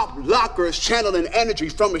 Pop locker is channeling energy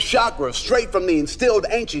from a chakra straight from the instilled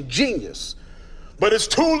ancient genius. But it's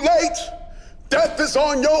too late. Death is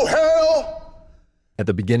on your hell. At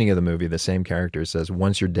the beginning of the movie, the same character says,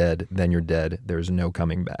 "Once you're dead, then you're dead. There's no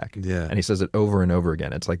coming back." Yeah. And he says it over and over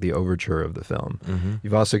again. It's like the overture of the film. Mm-hmm.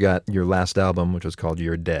 You've also got your last album, which was called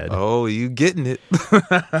You're Dead. Oh, you getting it.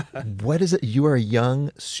 What is it? You are a young,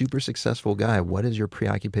 super successful guy. What is your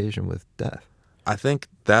preoccupation with death? I think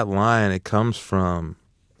that line, it comes from,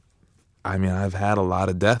 I've had a lot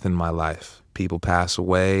of death in my life. People pass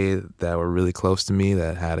away that were really close to me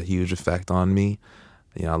that had a huge effect on me.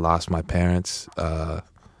 I lost my parents. I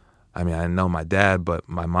didn't know my dad, but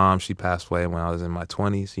my mom, she passed away when I was in my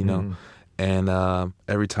 20s, And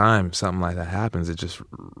every time something like that happens, it just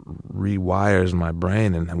rewires my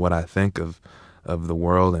brain and what I think of the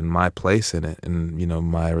world and my place in it and,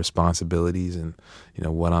 my responsibilities and,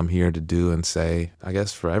 what I'm here to do and say. I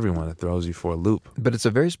guess for everyone, it throws you for a loop. But it's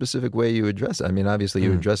a very specific way you address it. Obviously,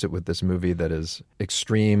 you address it with this movie that is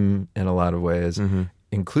extreme in a lot of ways,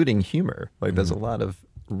 including humor. Like, there's a lot of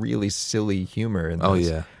really silly humor in this. Oh,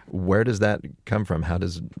 yeah. Where does that come from? How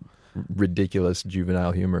does ridiculous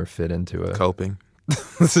juvenile humor fit into it? Coping.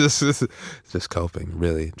 just coping,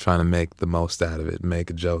 really. Trying to make the most out of it, make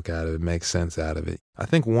a joke out of it, make sense out of it. I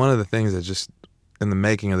think one of the things that just, in the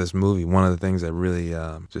making of this movie, one of the things that really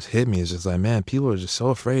just hit me is just like, man, people are just so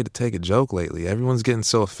afraid to take a joke lately. Everyone's getting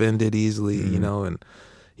so offended easily, and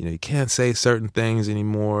you can't say certain things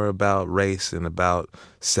anymore about race and about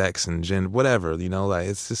sex and gender, whatever, like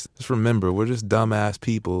it's just remember, we're just dumbass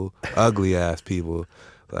people, ugly ass people.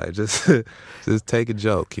 Like just take a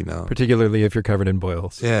joke, Particularly if you're covered in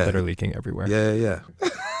boils that are leaking everywhere. Yeah.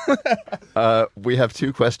 We have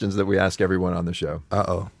 2 questions that we ask everyone on the show.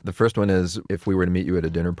 Uh-oh. The first one is, if we were to meet you at a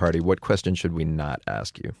dinner party, what question should we not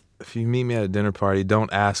ask you? If you meet me at a dinner party,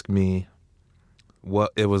 don't ask me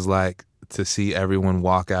what it was like to see everyone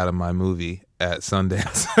walk out of my movie at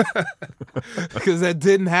Sundance. Because that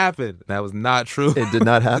didn't happen. That was not true. It did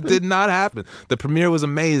not happen? It did not happen. The premiere was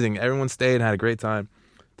amazing. Everyone stayed and had a great time.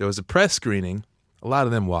 There was a press screening. A lot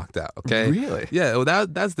of them walked out, okay? Really? Yeah, well,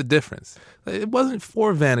 that's the difference. It wasn't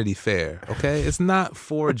for Vanity Fair, okay? It's not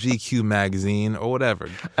for GQ magazine or whatever.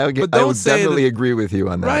 I would definitely agree with you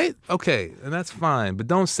on that. Right? Okay, and that's fine. But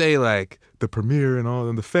don't say, like, the premiere and all,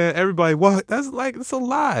 and the fan, everybody walked. That's a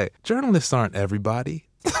lie. Journalists aren't everybody.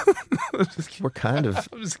 We're kind of.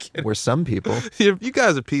 I'm just kidding. We're some people. You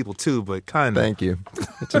guys are people too, but kind of. Thank you.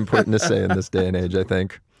 It's important to say in this day and age, I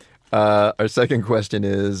think. Our second question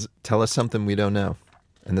is, tell us something we don't know.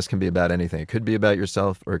 And this can be about anything. It could be about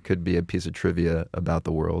yourself, or it could be a piece of trivia about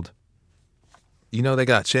the world. They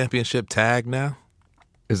got championship tag now?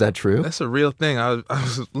 Is that true? That's a real thing. I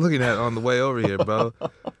was looking at it on the way over here, bro.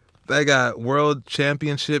 They got world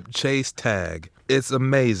championship chase tag. It's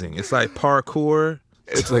amazing. It's like parkour.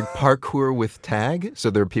 It's like parkour with tag? So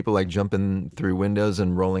there are people like jumping through windows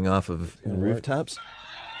and rolling off of rooftops?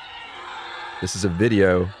 This is a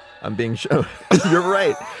video I'm being shown. You're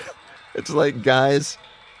right. It's like guys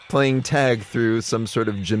playing tag through some sort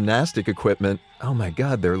of gymnastic equipment. Oh my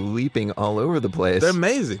God, they're leaping all over the place. They're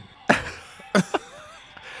amazing.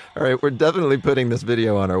 All right, we're definitely putting this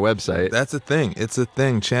video on our website. That's a thing. It's a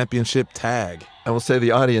thing. Championship tag. I will say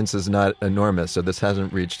the audience is not enormous, so this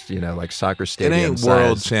hasn't reached, like soccer stadium It ain't size.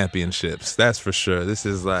 world championships, that's for sure. This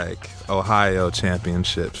is like Ohio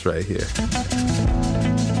championships right here.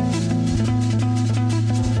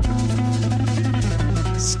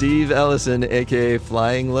 Steve Ellison, a.k.a.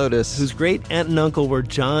 Flying Lotus. Whose great aunt and uncle were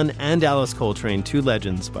John and Alice Coltrane, 2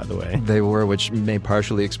 legends, by the way. They were, which may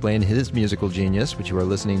partially explain his musical genius, which you are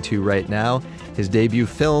listening to right now. His debut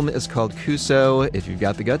film is called Kuso. If you've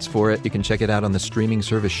got the guts for it, you can check it out on the streaming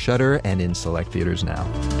service Shudder and in select theaters now.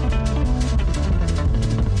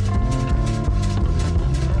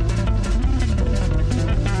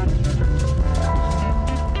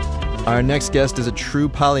 Our next guest is a true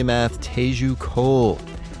polymath, Teju Cole.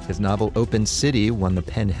 His novel Open City won the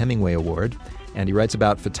Penn Hemingway Award, and he writes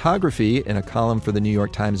about photography in a column for the New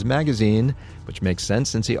York Times Magazine, which makes sense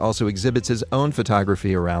since he also exhibits his own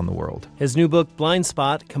photography around the world. His new book, Blind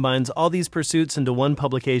Spot, combines all these pursuits into one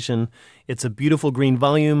publication. It's a beautiful green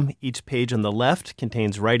volume. Each page on the left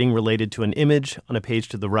contains writing related to an image on a page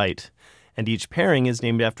to the right, and each pairing is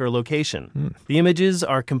named after a location. The images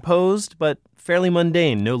are composed, but fairly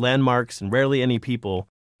mundane, no landmarks and rarely any people.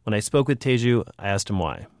 When I spoke with Teju, I asked him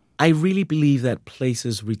why. I really believe that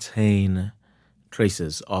places retain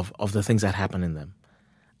traces of the things that happen in them,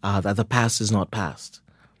 that the past is not past.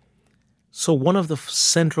 So one of the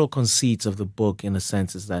central conceits of the book, in a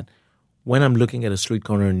sense, is that when I'm looking at a street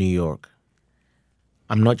corner in New York,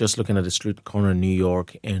 I'm not just looking at a street corner in New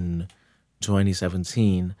York in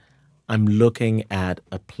 2017. I'm looking at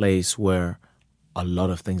a place where a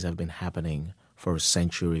lot of things have been happening for a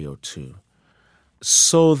century or two.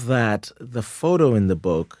 So that the photo in the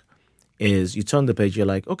book is, you turn the page, you're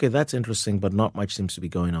like, okay, that's interesting, but not much seems to be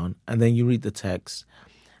going on. And then you read the text,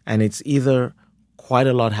 and it's either quite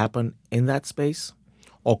a lot happened in that space,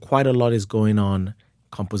 or quite a lot is going on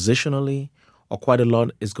compositionally, or quite a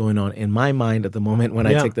lot is going on in my mind at the moment when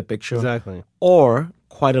I take the picture. Exactly. Or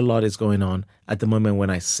quite a lot is going on at the moment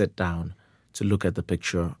when I sit down to look at the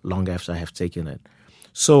picture long after I have taken it.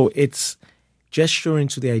 So it's gesturing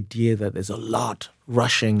to the idea that there's a lot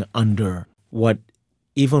rushing under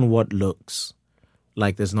what looks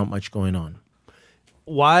like there's not much going on.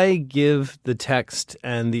 Why give the text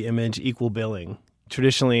and the image equal billing?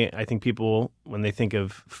 Traditionally, I think people, when they think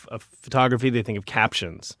of photography, they think of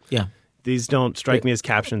captions. Yeah. These don't strike me as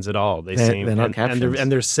captions at all. They're not captions.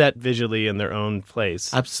 And they're set visually in their own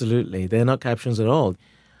place. Absolutely. They're not captions at all.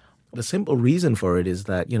 The simple reason for it is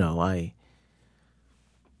that,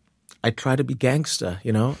 I try to be gangsta,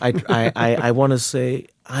 I want to say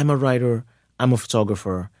I'm a writer, I'm a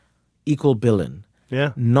photographer, equal billing.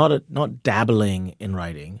 Yeah. Not dabbling in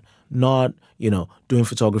writing, not, doing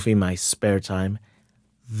photography in my spare time.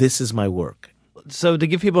 This is my work. So to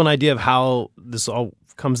give people an idea of how this all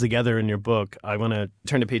comes together in your book, I want to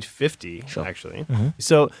turn to page 50, actually. Mm-hmm.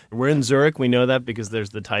 So we're in Zurich. We know that because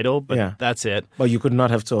there's the title, but that's it. Well, you could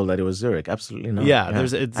not have told that it was Zurich. Absolutely not. Yeah,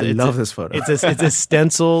 I love this photo. It's a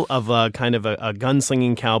stencil of a kind of a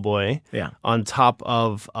gunslinging cowboy on top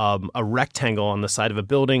of a rectangle on the side of a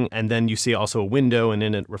building, and then you see also a window, and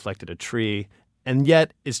in it reflected a tree. And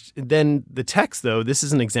yet, then the text, though, this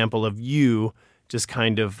is an example of you just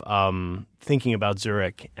kind of thinking about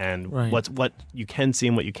Zurich and what you can see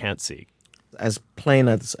and what you can't see. As plain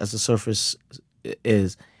as the surface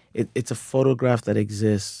is, it's a photograph that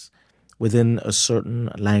exists within a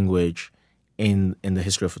certain language in the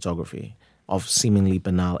history of photography, of seemingly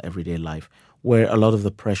banal everyday life, where a lot of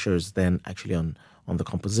the pressure is then actually on the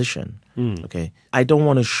composition. Okay, I don't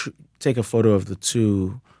want to take a photo of the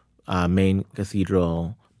two main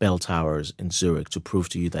cathedral bell towers in Zurich to prove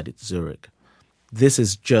to you that it's Zurich. This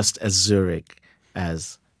is just as Zurich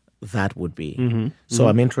as that would be. So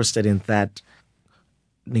I'm interested in that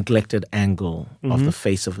neglected angle of the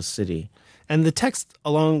face of a city. And the text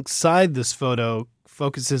alongside this photo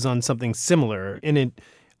focuses on something similar. In it,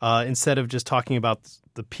 instead of just talking about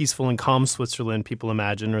the peaceful and calm Switzerland people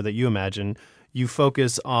imagine or that you imagine, you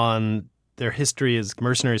focus on their history as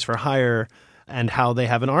mercenaries for hire and how they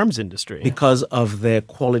have an arms industry. Because of their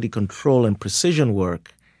quality control and precision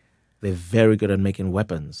work, they're very good at making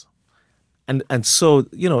weapons. And so,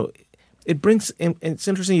 it brings, it's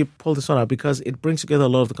interesting you pull this one out because it brings together a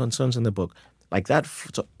lot of the concerns in the book. Like that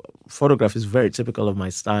photograph is very typical of my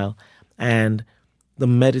style. And the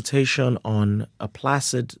meditation on a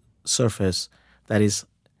placid surface that is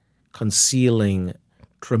concealing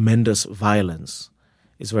tremendous violence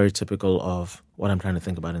is very typical of what I'm trying to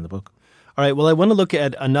think about in the book. All right, well, I want to look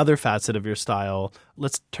at another facet of your style.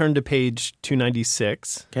 Let's turn to page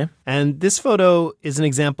 296. Okay. And this photo is an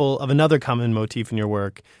example of another common motif in your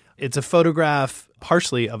work. It's a photograph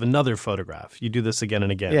partially of another photograph. You do this again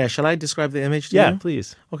and again. Yeah, shall I describe the image to you? Yeah,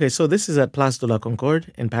 please. Okay, so this is at Place de la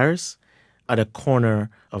Concorde in Paris, at a corner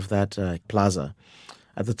of that plaza.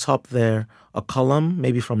 At the top there, a column,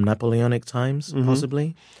 maybe from Napoleonic times,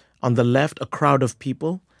 possibly. On the left, a crowd of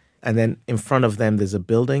people. And then in front of them, there's a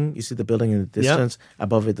building. You see the building in the distance.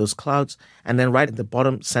 Above it, those clouds. And then right at the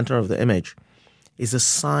bottom center of the image is a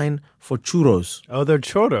sign for churros. Oh, they're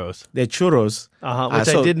churros. They're churros.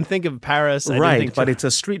 Which I didn't think of Paris. But it's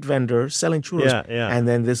a street vendor selling churros. Yeah. And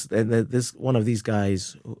then this one of these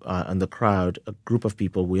guys in the crowd, a group of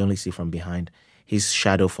people we only see from behind, his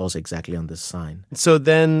shadow falls exactly on this sign. So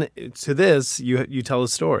then to this, you tell a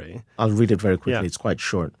story. I'll read it very quickly. It's quite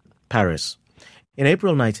short. Paris. In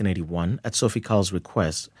April 1981, at Sophie Cahl's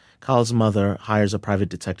request, Cahl's mother hires a private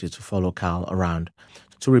detective to follow Cahl around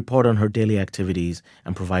to report on her daily activities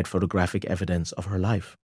and provide photographic evidence of her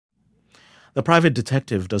life. The private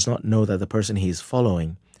detective does not know that the person he is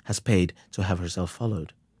following has paid to have herself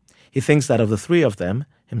followed. He thinks that of the three of them,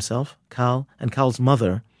 himself, Cahl, and Cahl's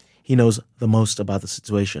mother, he knows the most about the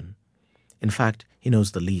situation. In fact, he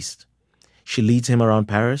knows the least. She leads him around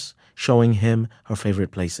Paris, showing him her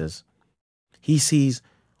favorite places. He sees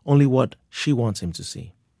only what she wants him to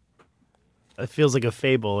see. It feels like a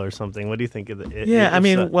fable or something. What do you think of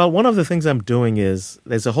it? Well, one of the things I'm doing is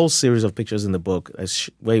there's a whole series of pictures in the book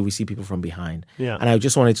where we see people from behind. Yeah. And I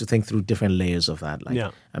just wanted to think through different layers of that.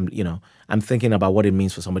 I'm thinking about what it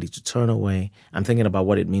means for somebody to turn away. I'm thinking about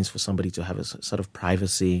what it means for somebody to have a sort of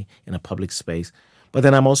privacy in a public space. But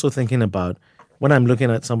then I'm also thinking about when I'm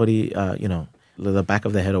looking at somebody, the back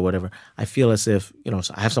of the head or whatever, I feel as if,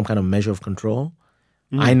 I have some kind of measure of control.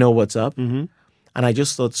 I know what's up. And I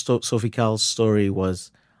just thought Sophie Cahl's story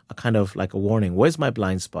was a kind of like a warning. Where's my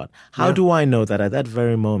blind spot? How do I know that at that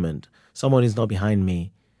very moment, someone is not behind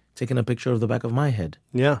me taking a picture of the back of my head?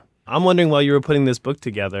 Yeah. I'm wondering while you were putting this book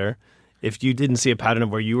together, if you didn't see a pattern of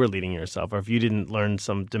where you were leading yourself, or if you didn't learn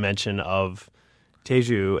some dimension of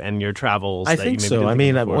Teju and your travels. I think so.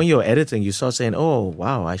 When you're editing, you start saying, oh,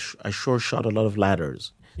 wow, I sure shot a lot of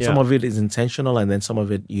ladders. Yeah. Some of it is intentional, and then some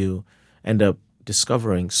of it you end up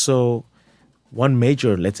discovering. So one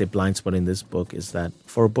major, let's say, blind spot in this book is that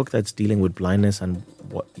for a book that's dealing with blindness and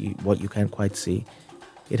what you can't quite see,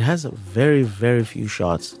 it has a very, very few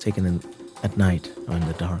shots taken at night or in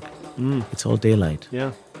the dark. It's all daylight.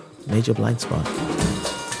 Yeah. Major blind spot.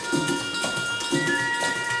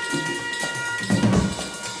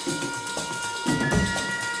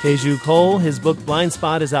 Teju Cole, his book Blind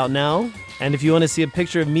Spot is out now. And if you want to see a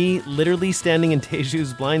picture of me literally standing in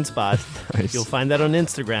Teju's blind spot, You'll find that on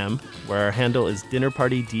Instagram, where our handle is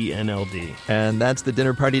DinnerPartyDNLD. And that's the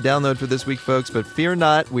Dinner Party download for this week, folks. But fear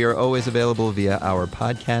not, we are always available via our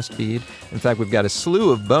podcast feed. In fact, we've got a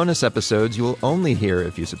slew of bonus episodes you will only hear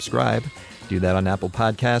if you subscribe. Do that on Apple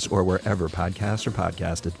Podcasts or wherever podcasts are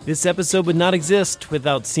podcasted. This episode would not exist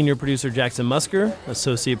without senior producer Jackson Musker,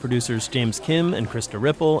 associate producers James Kim and Krista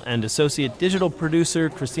Ripple, and associate digital producer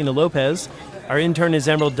Christina Lopez. Our intern is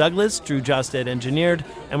Emerald Douglas. Drew Josted engineered.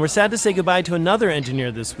 And we're sad to say goodbye to another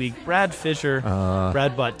engineer this week, Brad Fisher.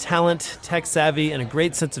 Brad brought talent, tech savvy, and a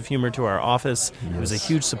great sense of humor to our office. He was a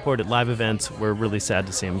huge support at live events. We're really sad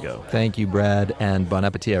to see him go. Thank you, Brad, and bon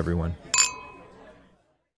appetit, everyone.